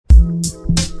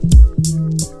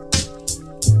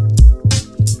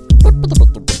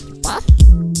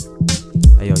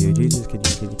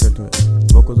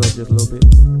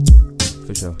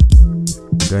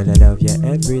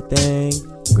everything.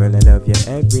 Girl, I love you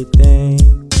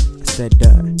everything. I said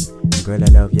that. Girl, I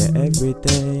love you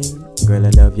everything. Girl, I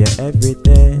love you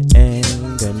everything.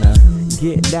 Gonna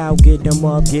get loud, get them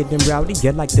up, get them rowdy.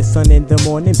 You're like the sun in the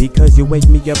morning because you wake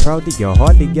me up proudly. You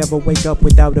hardly ever wake up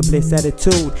without a bliss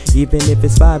attitude. Even if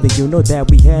it's 5 and you know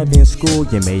that we have in school.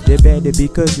 You made it better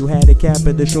because you had a cap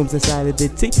of the shrooms inside of the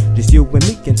tea. Just you and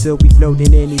me until we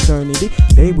floating in eternity.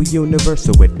 They were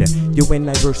universal with the you and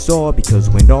I verse all. Because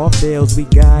when all fails we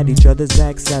got each other's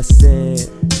backs. I said,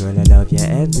 girl, I love you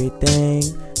everything.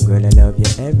 Girl, I love you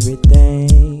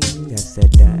everything. I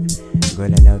said that. Girl,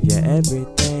 I love you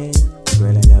everything.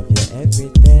 Girl, I love you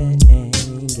everything.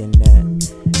 And that.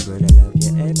 Girl, I love you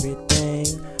everything.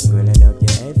 Girl, I love you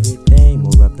everything.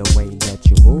 More of the way that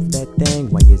you move that thing.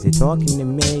 Why is it talking to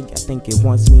me? I think it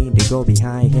wants me to go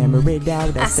behind, hammer it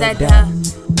out. I said that.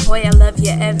 Boy, I love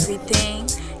you everything.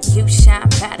 You shine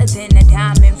brighter than a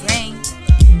diamond ring.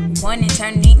 One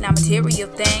eternity, not material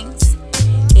things.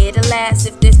 It'll last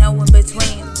if there's no in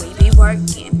between. We be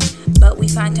working, but we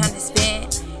find time to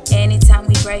spend. Anytime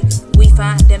we break, we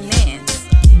find amends.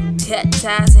 Cut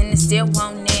ties and it still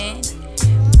won't end.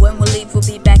 When we leave, we'll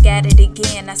be back at it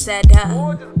again. I said,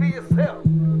 Boy, just be yourself.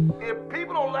 If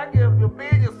people don't like you, if you're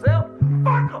being yourself,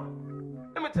 fuck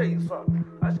them. Let me tell you something.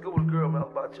 I used to go with a girl, man,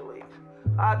 about your age.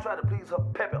 I try to please her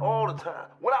peppy all the time.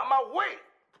 Went out my way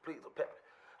to please her peppy.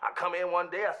 I come in one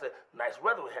day, I said, nice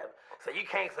weather we have. Say, you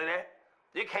can't say that.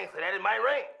 You can't say that, it might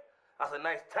rain. I said,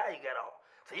 nice tie you got on.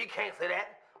 So you can't say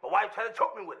that. My wife tried to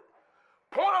choke me with it.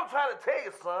 Point I'm trying to tell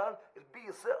you, son, is be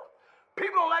yourself.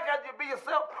 People don't like how you be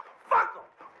yourself. Fuck them.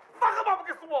 Fuck them up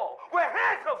against the wall. Wear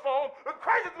handcuffs on and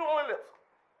crazy through on their lips.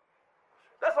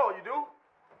 That's all you do.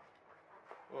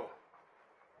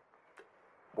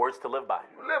 Words to live by.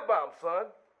 You live by them, son.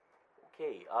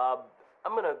 Okay,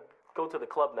 I'm gonna go to the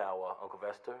club now, Uncle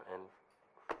Vester, and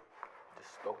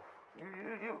just go.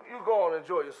 You go on and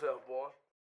enjoy yourself, boy.